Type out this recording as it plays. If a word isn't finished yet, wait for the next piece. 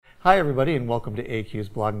Hi everybody and welcome to AQ's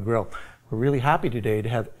Blog and Grill. We're really happy today to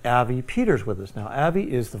have Avi Peters with us. Now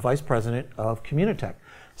Avi is the Vice President of Communitech.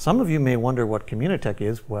 Some of you may wonder what Communitech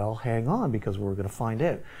is. Well, hang on because we're going to find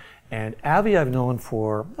out. And Avi I've known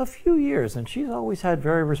for a few years and she's always had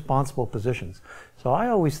very responsible positions. So I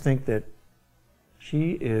always think that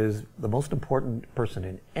she is the most important person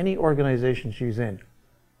in any organization she's in.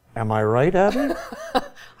 Am I right, Avi?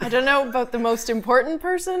 I don't know about the most important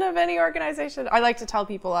person of any organization. I like to tell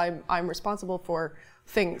people I'm responsible for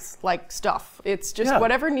things, like stuff. It's just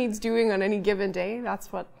whatever needs doing on any given day,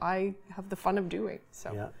 that's what I have the fun of doing.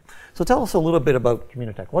 So tell us a little bit about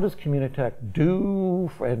Communitech. What does Communitech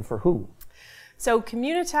do and for who? So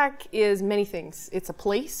Communitech is many things. It's a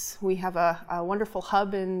place. We have a wonderful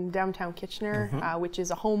hub in downtown Kitchener, which is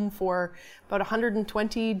a home for about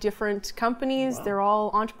 120 different companies. Wow. They're all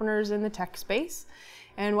entrepreneurs in the tech space.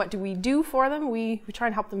 And what do we do for them? We try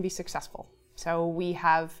and help them be successful. So we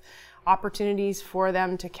have opportunities for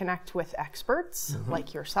them to connect with experts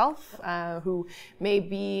like yourself who may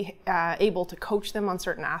be able to coach them on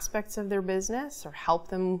certain aspects of their business or help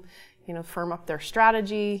them firm up their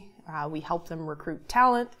strategy. We help them recruit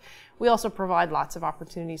talent. We also provide lots of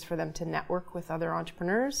opportunities for them to network with other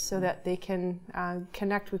entrepreneurs so that they can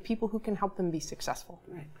connect with people who can help them be successful.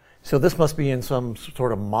 Right. So this must be in some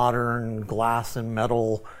sort of modern glass and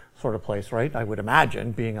metal sort of place, right? I would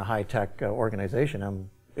imagine, being a high-tech organization.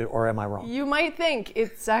 Or am I wrong? You might think.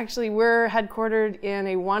 It's actually, we're headquartered in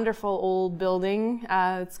a wonderful old building.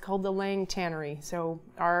 It's called the Lang Tannery. So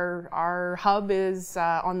our hub is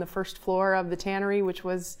on the first floor of the tannery, which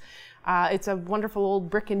was, it's a wonderful old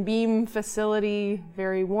brick and beam facility,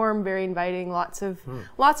 very warm, very inviting, lots of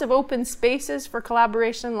open spaces for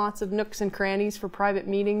collaboration, lots of nooks and crannies for private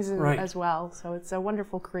meetings as well. So it's a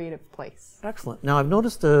wonderful creative place. Excellent. Now I've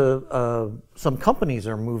noticed some companies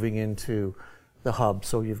are moving into the hub.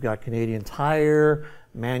 So you've got Canadian Tire,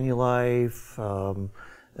 Manulife,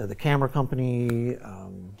 the camera company,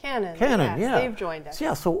 Canon, yes, they've joined us.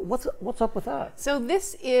 Yeah, so what's up with that? So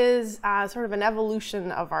this is sort of an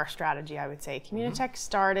evolution of our strategy, I would say. Communitech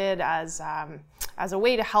started as a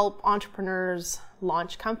way to help entrepreneurs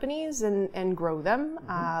launch companies and grow them,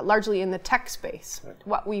 largely in the tech space. Right.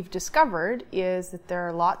 What we've discovered is that there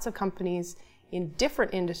are lots of companies in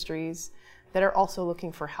different industries that are also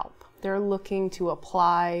looking for help. They're looking to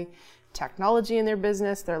apply technology in their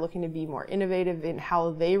business. They're looking to be more innovative in how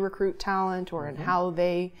they recruit talent or in how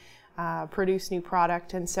they produce new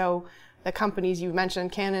product. And so the companies you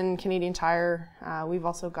mentioned, Canon, Canadian Tire, we've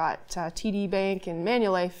also got TD Bank and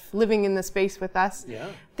Manulife living in the space with us. Yeah.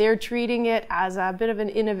 They're treating it as a bit of an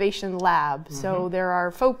innovation lab. So there are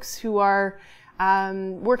folks who are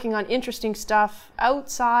working on interesting stuff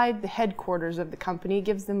outside the headquarters of the company.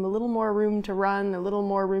 Gives them a little more room to run, a little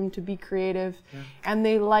more room to be creative, and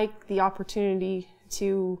they like the opportunity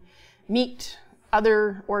to meet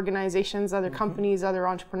other organizations, other companies, other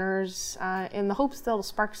entrepreneurs, in the hopes they'll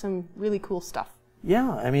spark some really cool stuff.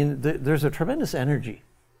 Yeah, I mean, there's a tremendous energy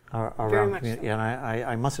around community, so. And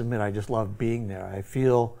I must admit, I just love being there. I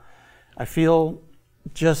feel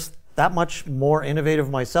just that much more innovative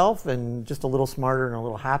myself and just a little smarter and a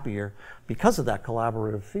little happier because of that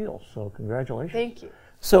collaborative feel. So congratulations. Thank you.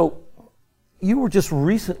 So you were just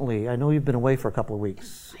recently, I know you've been away for a couple of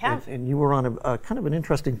weeks. I have. And you were on a kind of an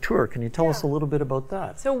interesting tour. Can you tell us a little bit about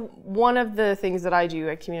that? So one of the things that I do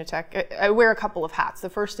at Communitech, I wear a couple of hats. The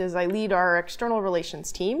first is I lead our external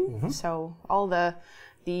relations team. So all the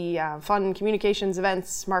fun communications,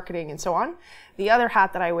 events, marketing, and so on. The other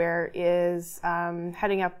hat that I wear is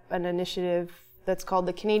heading up an initiative that's called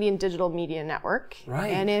the Canadian Digital Media Network.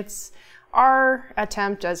 Right. And it's our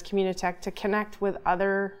attempt as Communitech to connect with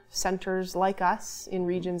other centers like us in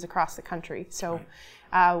regions across the country. So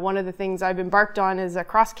one of the things I've embarked on is a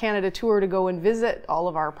cross-Canada tour to go and visit all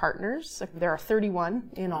of our partners. There are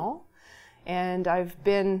 31 in all. And I've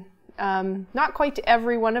been not quite to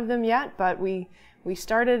every one of them yet, but we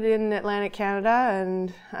started in Atlantic Canada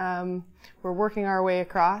and we're working our way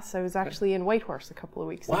across. I was actually in Whitehorse a couple of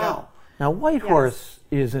weeks ago. Now Whitehorse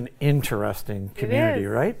is an interesting community,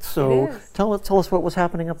 right? So tell us what was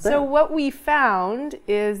happening up there. So what we found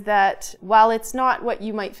is that while it's not what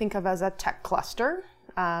you might think of as a tech cluster,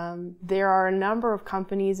 there are a number of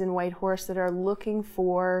companies in Whitehorse that are looking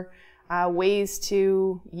for ways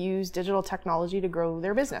to use digital technology to grow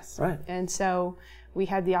their business. Right. And so we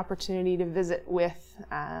had the opportunity to visit with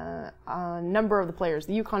a number of the players,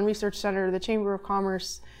 the Yukon Research Center, the Chamber of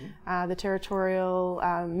Commerce, the Territorial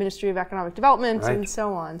Ministry of Economic Development, and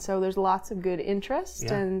so on. So there's lots of good interest,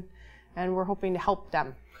 and we're hoping to help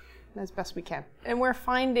them. as best we can. And we're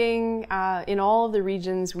finding in all of the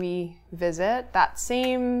regions we visit that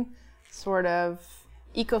same sort of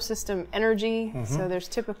ecosystem energy. So there's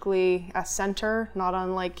typically a center, not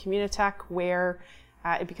unlike Communitech, where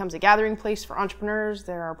it becomes a gathering place for entrepreneurs.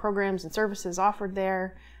 There are programs and services offered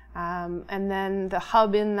there. And then the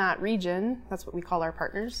hub in that region, that's what we call our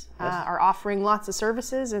partners, are offering lots of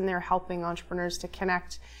services, and they're helping entrepreneurs to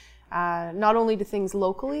connect not only to things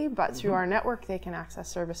locally, but through our network, they can access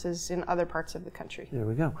services in other parts of the country. There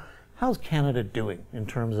we go. How's Canada doing in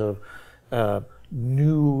terms of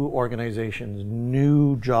new organizations,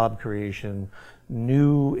 new job creation,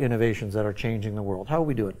 new innovations that are changing the world? How are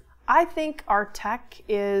we doing? I think our tech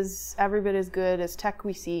is every bit as good as tech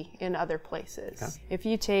we see in other places. Okay. If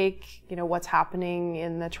you take, what's happening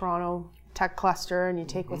in the Toronto tech cluster, and you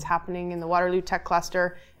take what's happening in the Waterloo tech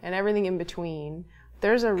cluster and everything in between,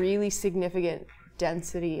 there's a really significant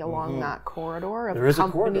density along that corridor of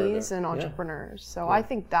companies and entrepreneurs. So I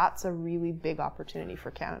think that's a really big opportunity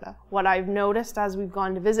for Canada. What I've noticed as we've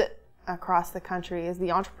gone to visit across the country is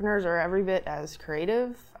the entrepreneurs are every bit as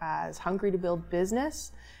creative, as hungry to build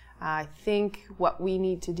business. I think what we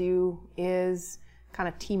need to do is kind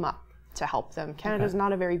of team up to help them. Canada's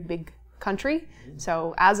not a very big country,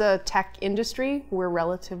 so as a tech industry, we're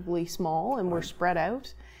relatively small and we're spread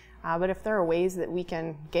out. But if there are ways that we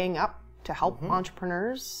can gang up to help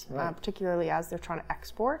entrepreneurs, particularly as they're trying to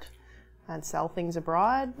export and sell things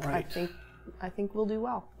abroad, I think we'll do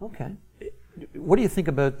well. Okay. What do you think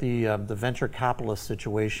about the venture capitalist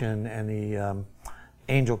situation and the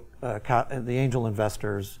angel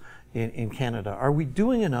investors in Canada? Are we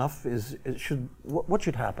doing enough? What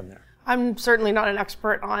should happen there? I'm certainly not an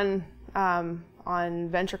expert on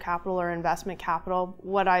venture capital or investment capital.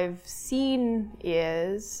 What I've seen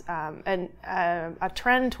is a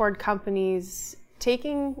trend toward companies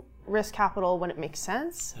taking risk capital when it makes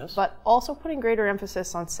sense, but also putting greater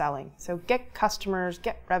emphasis on selling. So get customers,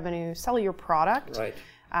 get revenue, sell your product. Right.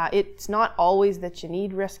 It's not always that you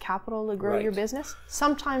need risk capital to grow your business.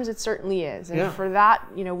 Sometimes it certainly is. And for that,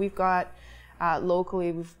 we've got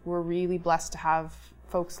locally, we're really blessed to have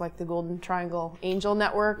folks like the Golden Triangle Angel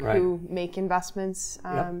Network who make investments.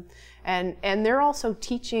 And they're also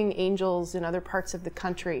teaching angels in other parts of the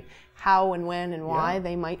country how and when and why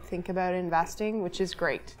they might think about investing, which is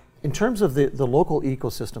great. In terms of the local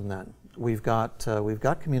ecosystem then, we've got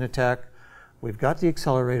Communitech, we've got the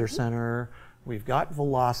Accelerator Center, we've got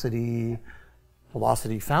Velocity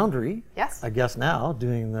Foundry, I guess now,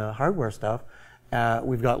 doing the hardware stuff.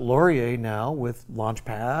 We've got Laurier now with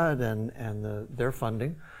Launchpad and their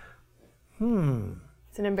funding.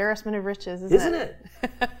 It's an embarrassment of riches, isn't it?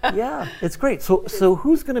 Yeah, it's great. So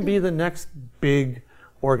who's going to be the next big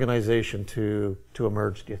organization to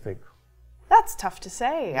emerge, do you think? That's tough to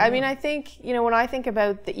say. I mean, I think, when I think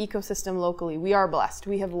about the ecosystem locally, we are blessed.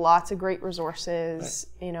 We have lots of great resources,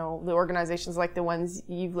 the organizations like the ones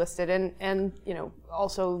you've listed and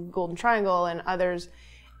also Golden Triangle and others.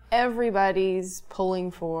 Everybody's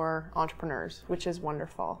pulling for entrepreneurs, which is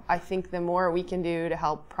wonderful. I think the more we can do to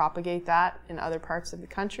help propagate that in other parts of the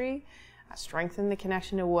country, strengthen the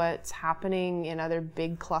connection to what's happening in other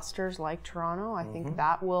big clusters like Toronto, I think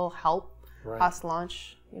that will help us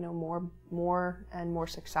launch more and more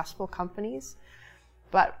successful companies.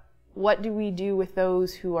 But what do we do with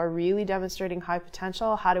those who are really demonstrating high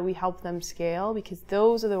potential? How do we help them scale? Because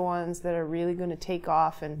those are the ones that are really going to take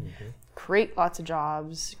off and create lots of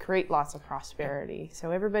jobs, create lots of prosperity.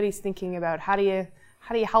 So everybody's thinking about how do you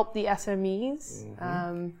help the SMEs?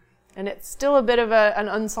 And it's still a bit of an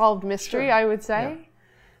unsolved mystery, I would say. Yeah.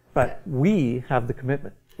 But we have the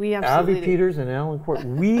commitment. We absolutely Avi Peters and Alan Court,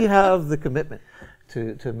 we have the commitment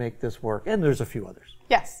to make this work. And there's a few others.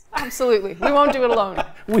 Yes, absolutely. We won't do it alone.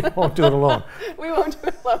 We won't do it alone. We won't do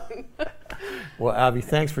it alone. Well, Avi,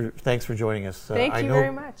 thanks for joining us. Thank you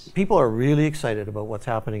very much. People are really excited about what's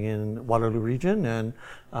happening in Waterloo region and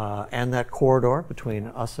that corridor between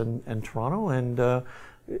us and Toronto, and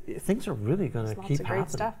things are really going to keep happening. Great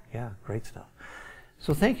stuff. Yeah, great stuff.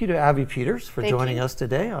 So thank you to Avi Peters for joining us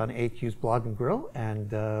today on AQ's Blog and Grill,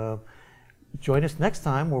 and join us next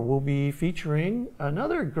time where we'll be featuring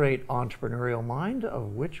another great entrepreneurial mind,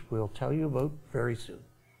 of which we'll tell you about very soon.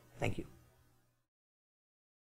 Thank you.